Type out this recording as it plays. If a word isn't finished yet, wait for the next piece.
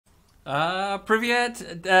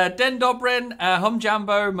Privyet, Den Dobrin, Hum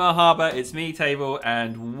Jambo, Mahaba, it's me, Table,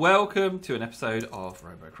 and welcome to an episode of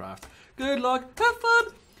Robocraft. Good luck, have fun!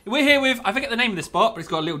 We're here with, I forget the name of this bot, but it's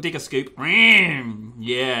got a little digger scoop.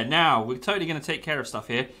 Yeah, now, we're totally going to take care of stuff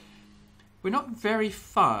here. We're not very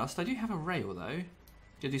fast. I do have a rail, though.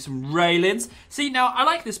 Gonna do some railings. See, now, I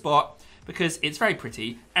like this bot because it's very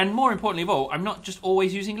pretty, and more importantly of all, I'm not just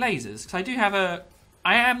always using lasers, because I do have a...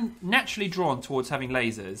 I am naturally drawn towards having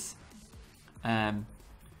lasers.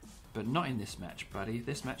 But not in this match, buddy.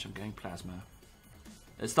 This match I'm going plasma.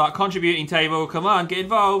 Let's start contributing, Table. Come on, get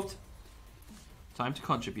involved. Time to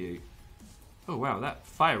contribute. Oh wow, that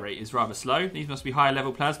fire rate is rather slow. These must be higher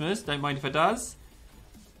level plasmas. Don't mind if it does.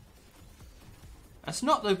 That's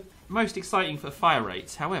not the most exciting for fire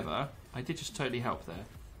rates. However, I did just totally help there.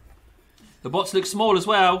 The bots look small as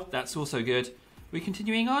well. That's also good. Are we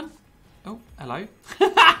continuing on? Oh, hello.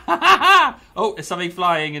 Oh, there's something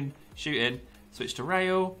flying and shooting. Switch to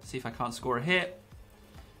rail. See if I can't score a hit.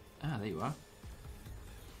 Ah, there you are.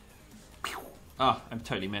 Ah, I'm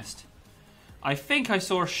totally missed. I think I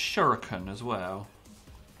saw a shuriken as well.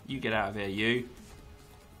 You get out of here, you.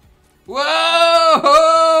 Whoa!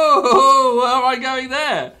 Where am I going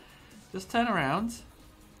there? Just turn around.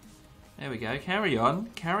 There we go. Carry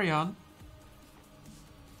on. Carry on.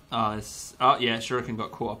 Oh, yeah, shuriken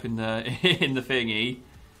got caught up in the in the thingy.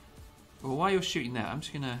 Well, while you're shooting that, I'm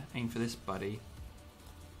just going to aim for this buddy.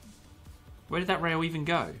 Where did that rail even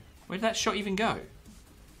go? Where did that shot even go?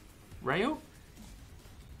 Rail?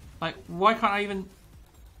 Like, why can't I even...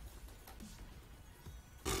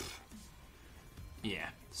 Yeah.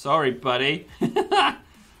 Sorry, buddy.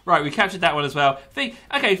 Right, we captured that one as well.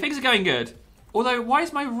 Okay, things are going good. Although, why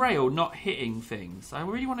is my rail not hitting things? I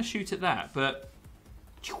really want to shoot at that, but...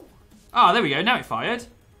 Ah, there we go. Now it fired.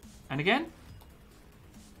 And again?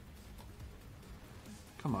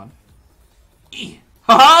 Come on.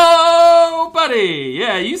 Oh, buddy!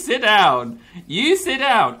 Yeah, you sit down. You sit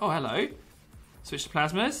down. Oh, hello. Switch to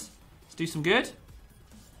plasmas. Let's do some good.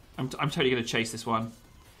 I'm totally going to chase this one. I'm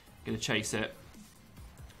going to chase it.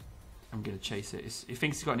 I'm going to chase it. It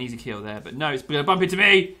thinks it's got an easy kill there, but no, it's going to bump into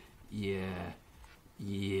me. Yeah.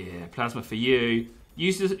 Yeah. Plasma for you.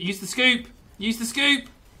 Use the scoop. Use the scoop.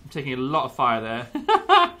 I'm taking a lot of fire there.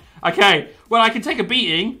 Okay. Well, I can take a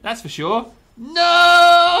beating. That's for sure. No!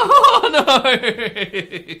 No!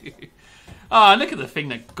 Ah, look at the thing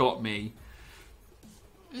that got me.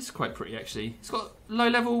 It's quite pretty, actually. It's got low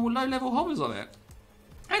level hovers on it.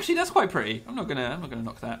 Actually, that's quite pretty. I'm not gonna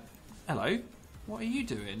knock that. Hello. What are you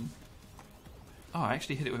doing? Oh, I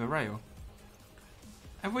actually hit it with a rail.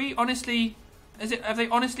 Have we honestly? Have they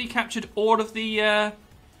honestly captured all of the?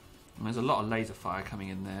 There's a lot of laser fire coming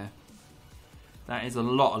in there. That is a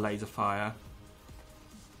lot of laser fire.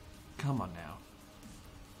 Come on now.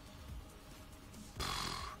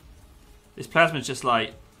 This plasma's just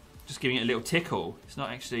giving it a little tickle. It's not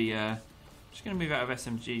actually... just going to move out of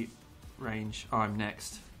SMG range. Oh, I'm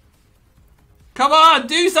next. Come on,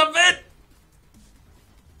 do something!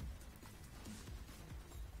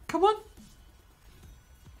 Come on.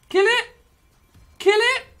 Kill it! Kill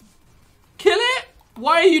it! Kill it!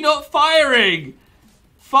 Why are you not firing?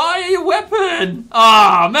 Fire your weapon!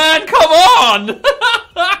 Ah, oh, man, come on!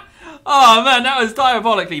 Oh, man, that was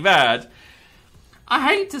diabolically bad. I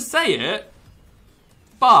hate to say it,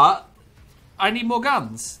 but I need more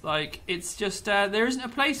guns. Like, it's just, there isn't a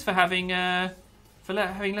place for having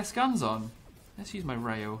less guns on. Let's use my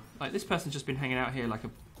rail. Like, this person's just been hanging out here like a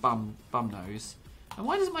bum nose. And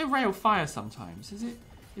why doesn't my rail fire sometimes? Is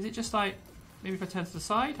it just like, maybe if I turn to the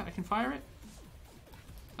side, I can fire it?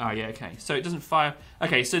 Oh, yeah, okay. So it doesn't fire.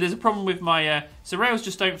 Okay, so there's a problem with my, so rails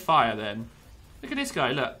just don't fire then. Look at this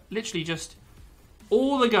guy, look. Literally just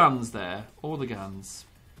all the guns there. All the guns.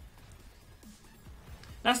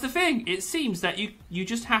 That's the thing. It seems that you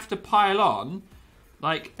just have to pile on,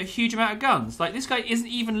 like, a huge amount of guns. Like, this guy isn't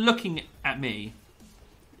even looking at me.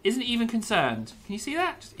 Isn't even concerned. Can you see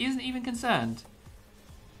that? Just isn't even concerned.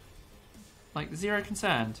 Like, zero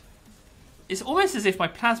concerned. It's almost as if my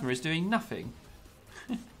plasma is doing nothing.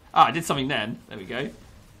 Ah, I did something then. There we go.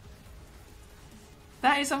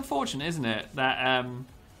 That is unfortunate, isn't it? That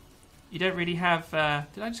you don't really have...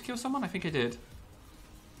 did I just kill someone? I think I did.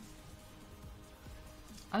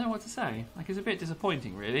 I don't know what to say. Like, it's a bit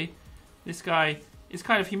disappointing, really. This guy is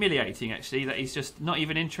kind of humiliating, actually, that he's just not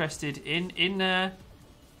even interested in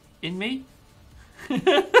me.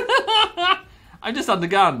 I'm just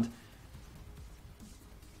undergunned.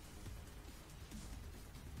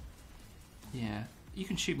 Yeah, you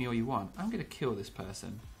can shoot me all you want. I'm going to kill this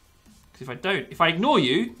person. Because if I ignore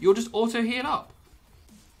you, you'll just auto heal up.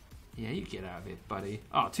 Yeah, you get out of it, buddy.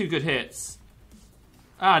 Oh, 2 good hits.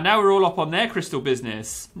 Ah, now we're all up on their crystal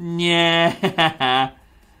business. Yeah.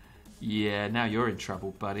 Yeah, now you're in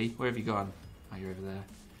trouble, buddy. Where have you gone? Oh, you're over there.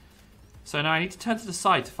 So now I need to turn to the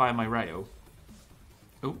side to fire my rail.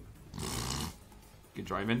 Oh. Good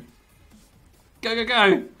driving. Go, go,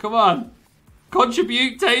 go. Come on.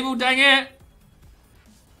 Contribute, table, dang it.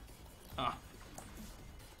 Oh.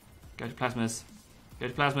 Go to plasmas. Go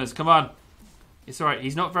to plasmas. Come on. It's alright.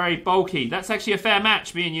 He's not very bulky. That's actually a fair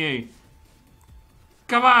match, me and you.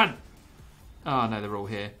 Come on. Oh, no, they're all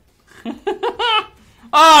here.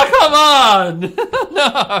 Oh, come on.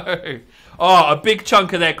 No. Oh, a big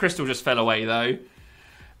chunk of their crystal just fell away, though.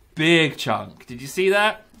 Big chunk. Did you see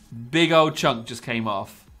that? Big old chunk just came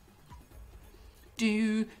off.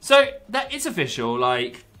 So, that is official.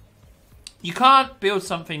 Like, you can't build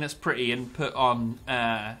something that's pretty and put on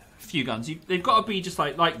few guns. They've got to be just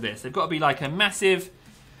like this. They've got to be like a massive,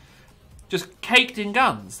 just caked in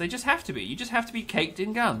guns. They just have to be. You just have to be caked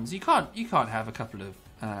in guns. You can't have a couple of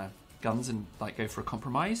guns and like go for a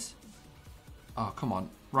compromise. Oh, come on.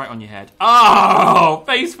 Right on your head. Oh,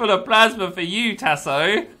 face full of plasma for you,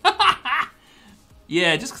 Tasso.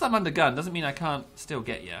 Yeah, just because I'm under gun doesn't mean I can't still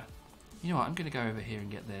get you. You know what? I'm going to go over here and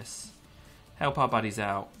get this. Help our buddies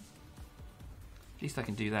out. At least I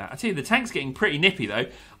can do that. I tell you, the tank's getting pretty nippy, though.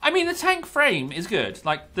 I mean, the tank frame is good.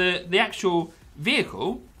 Like, the actual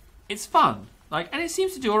vehicle, it's fun. Like, and it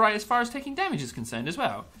seems to do all right as far as taking damage is concerned as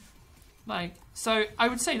well. Like, so I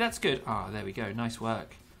would say that's good. Ah, oh, there we go. Nice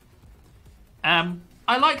work. I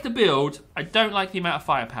like the build. I don't like the amount of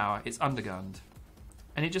firepower. It's undergunned.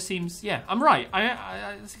 And it just seems, yeah, I'm right.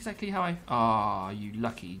 That's exactly how I... Ah, oh, you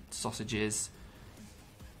lucky sausages.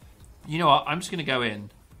 You know what? I'm just going to go in.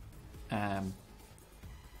 I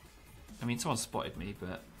mean, someone spotted me,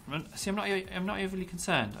 but... See, I'm not overly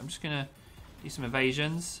concerned. I'm just going to do some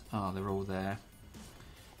evasions. Oh, they're all there.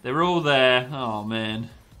 They're all there. Oh, man.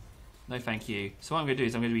 No, thank you. So what I'm going to do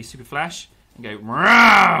is I'm going to be super flash and go...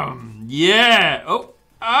 Ram! Yeah! Oh!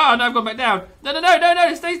 Ah, no, I've gone back down. No, no, no, no,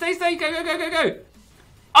 no. Stay, stay, stay. Go, go, go, go, go.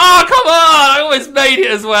 Oh, come on! I almost made it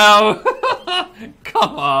as well.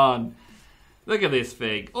 Come on. Look at this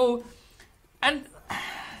thing. Oh, and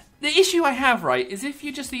the issue I have, right, is if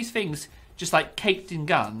you just these things just like caked in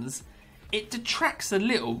guns, it detracts a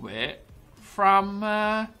little bit from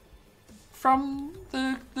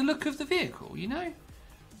the look of the vehicle, you know?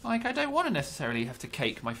 Like, I don't want to necessarily have to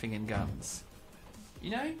cake my thing in guns.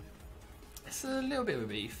 You know? It's a little bit of a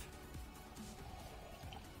beef.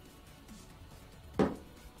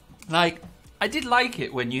 Like, I did like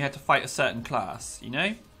it when you had to fight a certain class, you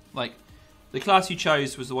know? Like, the class you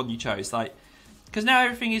chose was the one you chose. Like, because now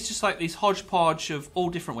everything is just like this hodgepodge of all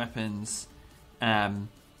different weapons. And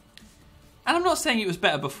I'm not saying it was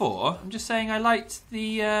better before. I'm just saying I liked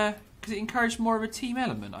the... because it encouraged more of a team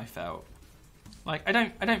element, I felt. Like, I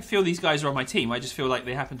don't feel these guys are on my team. I just feel like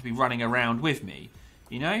they happen to be running around with me,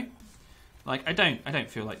 you know? Like, I don't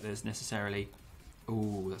feel like there's necessarily...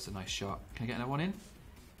 Ooh, that's a nice shot. Can I get another one in?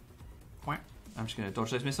 I'm just going to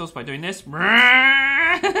dodge those missiles by doing this.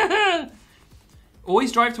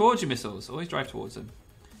 Always drive towards your missiles. Always drive towards them.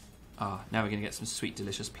 Ah, now we're going to get some sweet,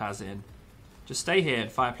 delicious plas in. Just stay here and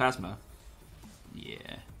fire plasma.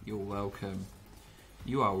 Yeah, you're welcome.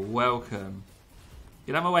 You are welcome.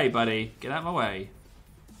 Get out of my way, buddy. Get out of my way.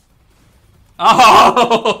 Oh!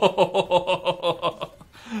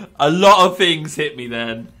 A lot of things hit me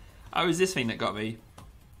then. Oh, it was this thing that got me.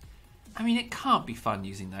 I mean, it can't be fun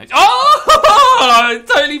using those. Oh! I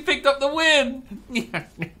totally picked up the win!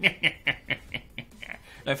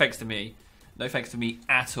 No thanks to me. No thanks to me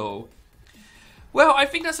at all. Well, I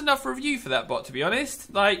think that's enough review for that bot, to be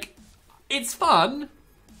honest. Like, it's fun,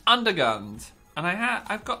 undergunned. And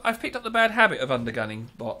I've picked up the bad habit of undergunning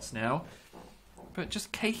bots now. But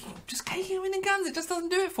just caking them in the guns, it just doesn't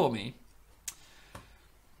do it for me.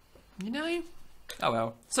 You know? Oh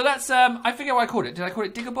well. So that's, I forget what I called it. Did I call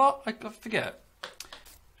it Diggerbot? I forget.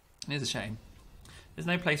 It is a shame. There's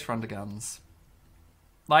no place for underguns.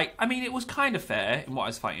 Like, I mean, it was kind of fair in what I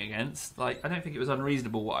was fighting against. Like, I don't think it was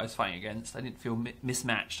unreasonable what I was fighting against. I didn't feel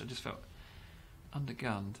mismatched. I just felt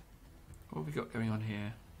undergunned. What have we got going on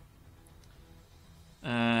here?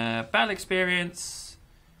 Battle experience.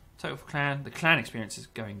 Total for clan. The clan experience is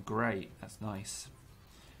going great. That's nice.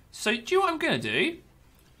 So, do you know what I'm going to do?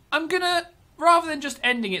 I'm going to... Rather than just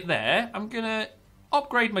ending it there, I'm going to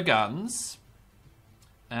upgrade my guns.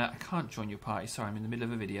 I can't join your party. Sorry, I'm in the middle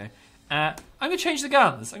of a video. I'm going to change the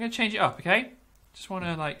guns. I'm going to change it up, okay? Just want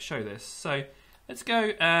to, like, show this. So, let's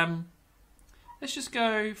go... let's just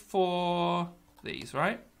go for these,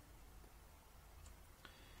 right?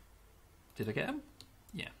 Did I get them?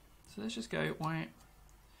 Yeah. So let's just go, why?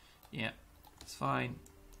 Yeah, it's fine.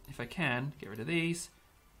 If I can, get rid of these.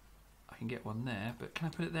 I can get one there, but can I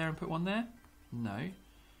put it there and put one there? No.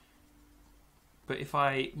 But if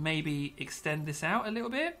I maybe extend this out a little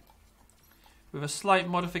bit, with a slight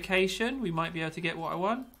modification, we might be able to get what I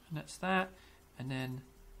want. And that's that. And then,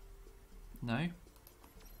 no.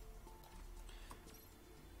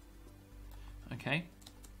 Okay.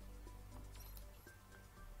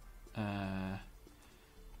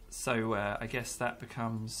 So I guess that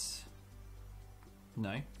becomes,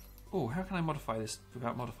 no. Oh, how can I modify this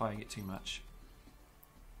without modifying it too much?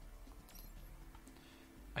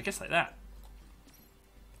 I guess like that.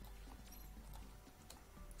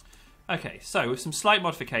 Okay, so with some slight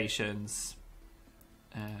modifications,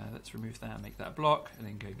 let's remove that and make that a block, and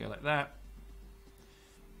then go like that.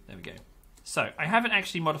 There we go. So I haven't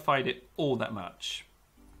actually modified it all that much.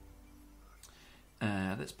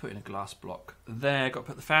 Let's put in a glass block there. Got to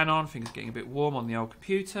put the fan on. Things are getting a bit warm on the old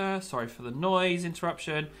computer. Sorry for the noise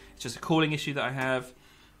interruption. It's just a cooling issue that I have.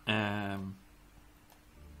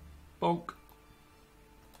 Bonk.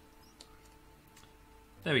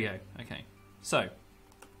 There we go. Okay. So.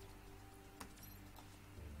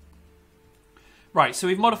 Right, so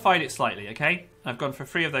we've modified it slightly, okay? I've gone for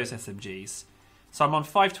 3 of those SMGs. So I'm on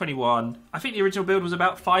 521. I think the original build was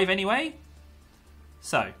about 5 anyway.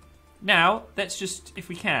 So, now, let's just, if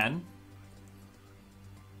we can...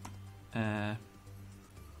 what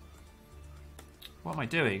am I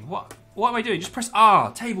doing? What am I doing? Just press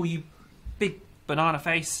R, table, you big banana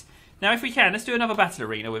face. Now, if we can, let's do another battle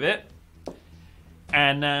arena with it.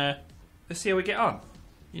 And let's see how we get on.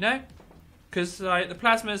 You know? Because the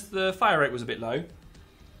plasmas, the fire rate was a bit low.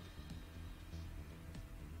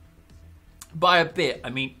 By a bit, I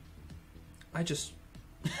mean, I just...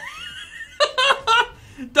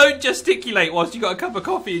 Don't gesticulate whilst you got a cup of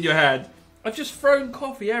coffee in your hand. I've just thrown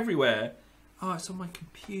coffee everywhere. Oh, it's on my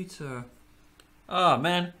computer. Oh,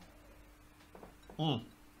 man.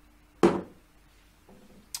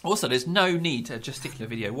 Also, there's no need to gesticulate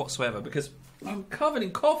video whatsoever because I'm covered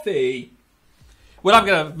in coffee. Well, I'm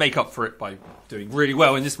going to make up for it by doing really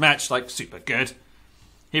well in this match, like super good.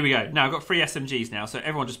 Here we go. Now, I've got 3 SMGs now, so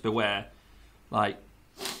everyone just beware. Like,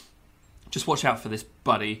 just watch out for this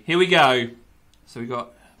buddy. Here we go. So we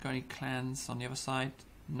got any clans on the other side?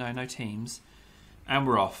 No, no teams. And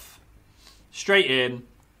we're off. Straight in.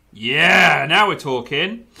 Yeah, now we're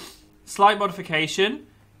talking. Slight modification.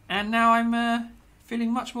 And now I'm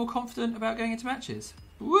feeling much more confident about going into matches.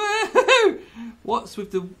 Woohoo! What's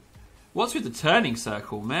with the turning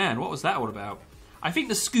circle? Man, what was that all about? I think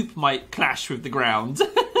the scoop might clash with the ground.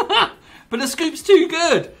 But the scoop's too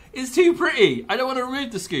good. It's too pretty. I don't want to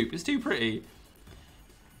remove the scoop. It's too pretty.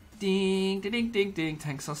 Ding, ding, ding, ding, ding.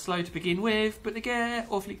 Tanks are slow to begin with, but they get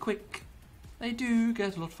awfully quick. They do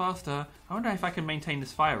get a lot faster. I wonder if I can maintain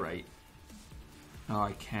this fire rate. Oh,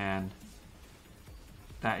 I can.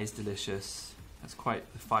 That is delicious. That's quite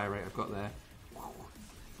the fire rate I've got there.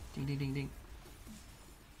 Ding, ding, ding, ding.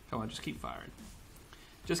 Come on, just keep firing.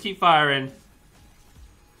 Just keep firing.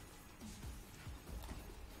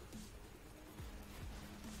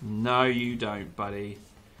 No, you don't, buddy.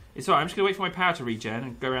 It's alright, I'm just going to wait for my power to regen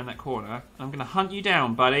and go around that corner. I'm going to hunt you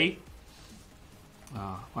down, buddy.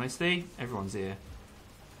 Oh, honestly, everyone's here.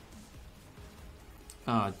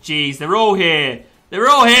 Oh, jeez, they're all here. They're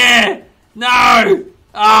all here. No!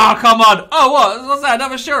 Oh, come on. Oh, what? What's that?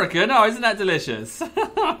 Another shuriken? Oh, isn't that delicious?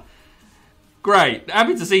 Great.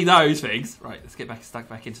 Happy to see those things. Right, let's get stuck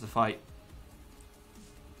back into the fight.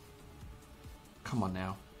 Come on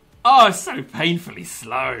now. Oh, it's so painfully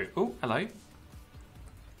slow. Oh, hello.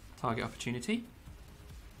 Target opportunity.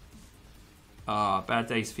 Ah, oh, bad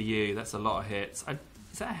days for you. That's a lot of hits.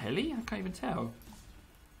 Is that a heli? I can't even tell.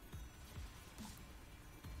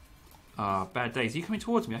 Ah, oh, bad days. Are you coming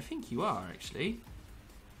towards me? I think you are, actually.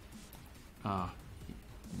 Ah,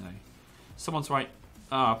 no. Someone's right.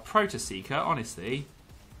 Ah, Proto-Seeker, honestly.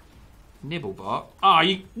 Nibblebot. Ah,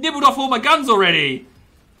 you nibbled off all my guns already!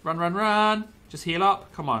 Run, run, run. Just heal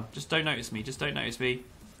up. Come on. Just don't notice me. Just don't notice me.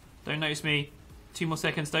 Don't notice me. 2 more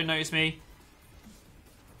seconds. Don't notice me.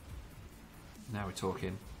 Now we're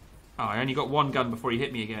talking. Oh, I only got 1 gun before he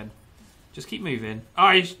hit me again. Just keep moving.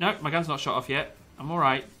 Oh, no, my gun's not shot off yet. I'm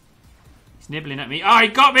alright. He's nibbling at me. Oh, he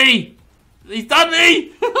got me! He's done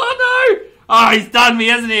me! Oh, no! Oh, he's done me,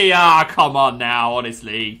 hasn't he? Ah, oh, come on now,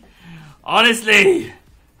 honestly. Honestly!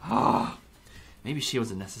 Oh, maybe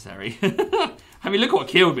shields are necessary. I mean, look what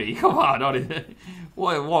killed me. Come on, honestly.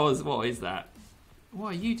 What is that? What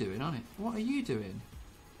are you doing on it? What are you doing?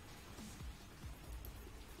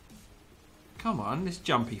 Come on, this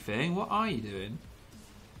jumpy thing. What are you doing?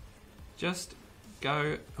 Just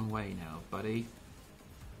go away now, buddy.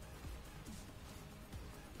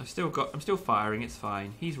 I'm still firing, it's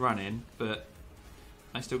fine. He's running, but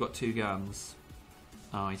I still got 2 guns.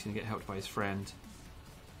 Oh, he's gonna get helped by his friend.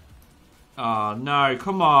 Oh no,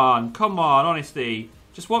 come on, honestly.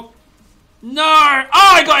 Just what? No! Oh,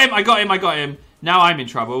 I got him. Now I'm in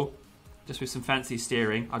trouble. Just with some fancy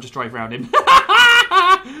steering. I'll just drive around him.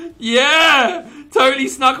 Yeah! Totally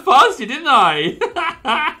snuck past you, didn't I?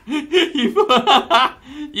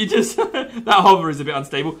 You just that hover is a bit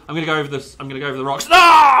unstable. I'm gonna go over the rocks. No!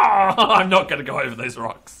 I'm not gonna go over those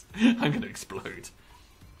rocks. I'm gonna explode.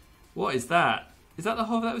 What is that? Is that the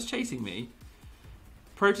hover that was chasing me?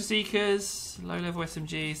 Proto-seekers, low-level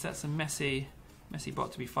SMGs. That's a messy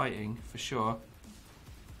bot to be fighting for sure.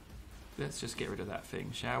 Let's just get rid of that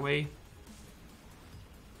thing, shall we?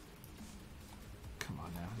 Come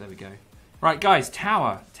on now, there we go. Right, guys,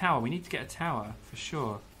 tower. We need to get a tower for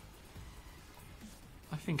sure.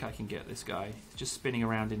 I think I can get this guy. He's just spinning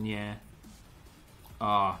around in the air.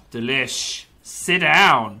 Ah, delish. Sit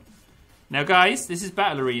down. Now, guys, this is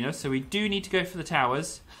Battle Arena, so we do need to go for the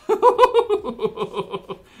towers.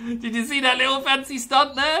 Did you see that little fancy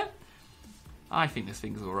stunt there? I think this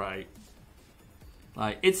thing's alright.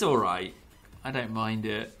 Like, it's alright. I don't mind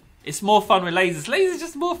it. It's more fun with lasers. Lasers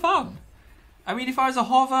just more fun. I mean, if I was a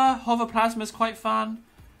hover plasma's quite fun.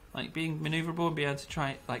 Like, being maneuverable and being able to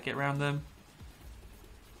try, like, get around them.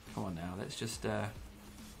 Come on now, let's just...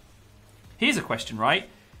 Here's a question, right?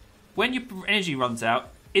 When your energy runs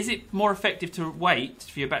out, is it more effective to wait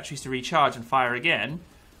for your batteries to recharge and fire again?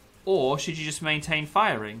 Or should you just maintain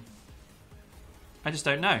firing? I just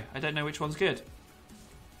don't know. I don't know which one's good.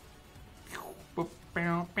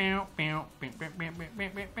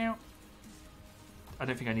 I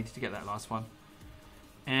don't think I needed to get that last one.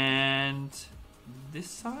 And this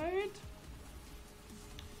side?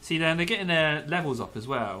 See, then they're getting their levels up as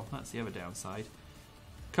well. That's the other downside.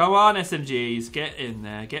 Come on, SMGs. Get in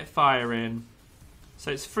there. Get firing.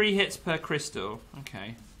 So it's 3 hits per crystal.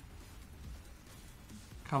 Okay.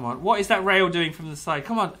 Come on. What is that rail doing from the side?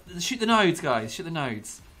 Come on. Shoot the nodes, guys. Shoot the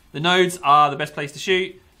nodes. The nodes are the best place to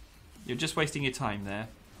shoot. You're just wasting your time there.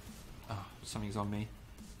 Oh, something's on me.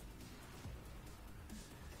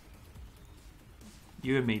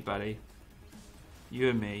 You and me, buddy. You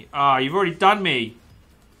and me. Ah, you've already done me.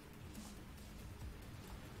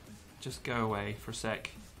 Just go away for a sec.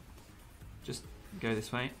 Just go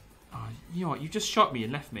this way. Oh, you know what? You just shot me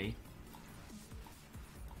and left me.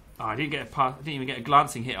 Oh, I didn't even get a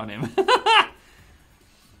glancing hit on him.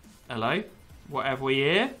 Hello? What have we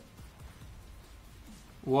here?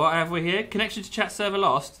 What have we here? Connection to chat server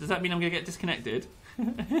lost. Does that mean I'm going to get disconnected?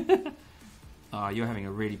 Oh, you're having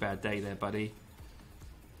a really bad day there, buddy.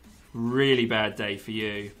 Really bad day for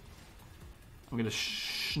you. I'm going to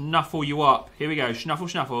snuffle you up. Here we go. Snuffle,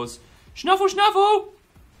 snuffles. Snuffle, snuffle!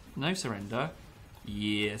 No surrender.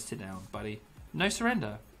 Yeah, sit down, buddy. No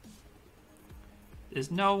surrender.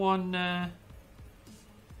 There's no one... there's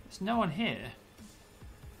no one here.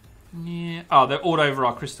 Yeah. Oh, they're all over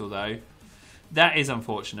our crystal, though. That is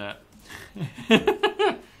unfortunate.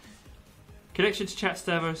 Connection to chat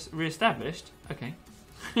server re-established. Okay.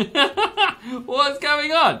 What's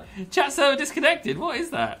going on? Chat server disconnected. What is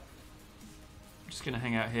that? I'm just going to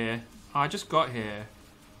hang out here. Oh, I just got here.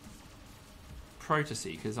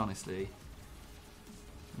 Proto-seekers, honestly.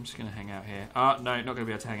 I'm just going to hang out here. Oh, no, not going to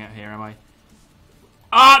be able to hang out here, am I?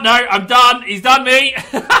 Oh, no, I'm done. He's done me.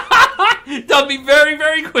 Done me very,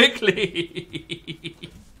 very quickly.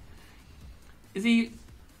 Is he...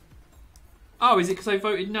 Oh, is it because I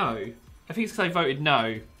voted no? I think it's because I voted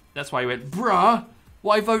no. That's why he went, bruh,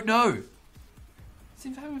 why vote no?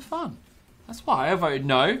 Seems having fun. That's why I voted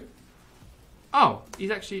no. Oh,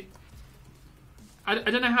 he's actually... I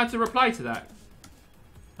don't know how to reply to that.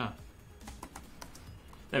 Oh.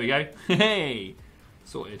 There we go. Hey!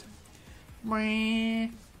 Sorted. Is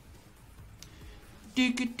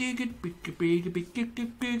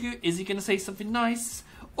he going to say something nice?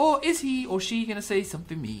 Or is he or she going to say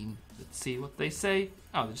something mean? Let's see what they say.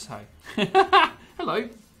 Oh, they're just hi. Hello.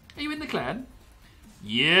 Are you in the clan?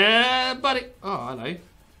 Yeah, buddy. Oh, hello.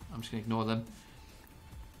 I'm just going to ignore them.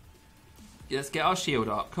 Let's get our shield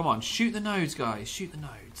up. Come on, shoot the nodes, guys. Shoot the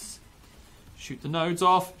nodes. Shoot the nodes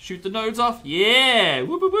off. Shoot the nodes off. Yeah.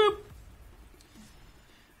 Whoop, whoop, whoop.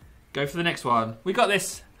 Go for the next one. We got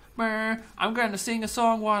this. I'm going to sing a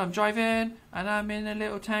song while I'm driving. And I'm in a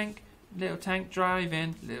little tank. Little tank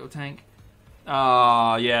driving. Little tank.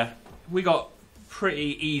 Ah, yeah. We got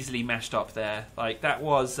pretty easily mashed up there. Like, that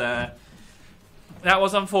was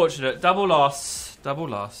unfortunate. Double loss. Double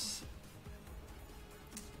loss.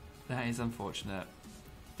 That is unfortunate.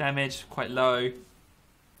 Damage, quite low.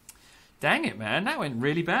 Dang it, man. That went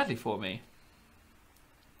really badly for me.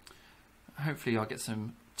 Hopefully I'll get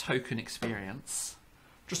some token experience.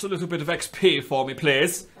 Just a little bit of XP for me,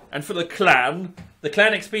 please. And for the clan. The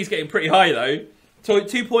clan XP is getting pretty high, though. So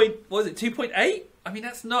 2.8? I mean,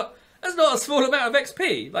 that's not a small amount of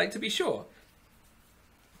XP, like, to be sure.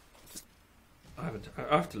 I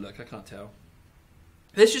have to look, I can't tell.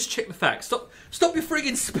 Let's just check the facts. Stop your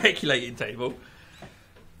friggin' speculating, table.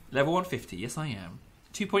 Level 150, yes I am.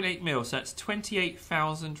 2.8 mil, so that's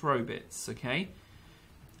 28,000 robits, okay?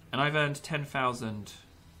 And I've earned 10,000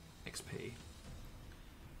 XP.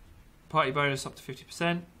 Party bonus up to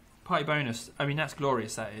 50%. Party bonus, I mean, that's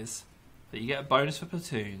glorious, that is. That you get a bonus for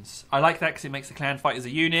platoons. I like that because it makes the clan fight as a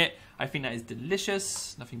unit. I think that is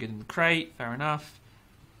delicious. Nothing good in the crate, fair enough.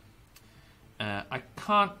 I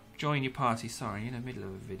can't join your party, sorry, in the middle of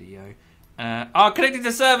a video. Connecting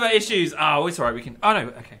to server issues. Oh, it's alright, we can... Oh, no,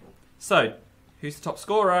 okay. So, who's the top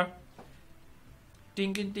scorer?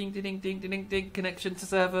 Ding, ding, ding, ding, ding, ding, ding, ding. Connection to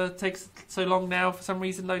server takes so long now for some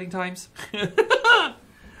reason, loading times.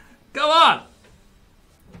 Go on!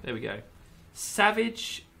 There we go.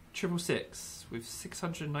 Savage 666 with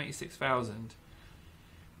 696,000.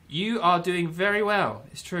 You are doing very well.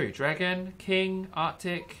 It's true. Dragon, King,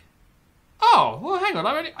 Arctic. Oh, well, hang on.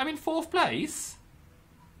 I'm in 4th place.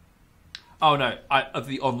 Oh, no. Of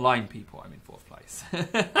the online people, I'm in 4th place.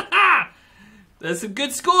 There's some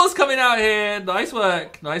good scores coming out here. Nice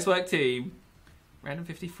work. Nice work, team. Random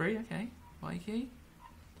 53. Okay. Mikey.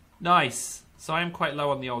 Nice. So I am quite low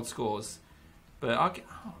on the old scores. But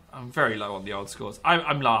I'm very low on the old scores.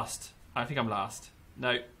 I'm last. I think I'm last.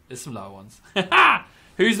 No, there's some lower ones.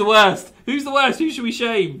 Who's the worst? Who's the worst? Who should we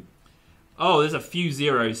shame? Oh, there's a few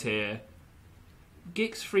zeros here.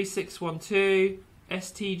 Gix3612,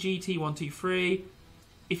 STGT123.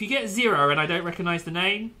 If you get 0 and I don't recognise the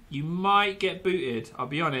name, you might get booted, I'll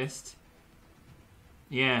be honest.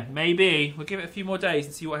 Yeah, maybe. We'll give it a few more days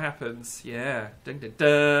and see what happens. Yeah. Dun, dun,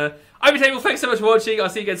 dun. I'm Table. Thanks so much for watching. I'll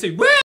see you again soon. Woo!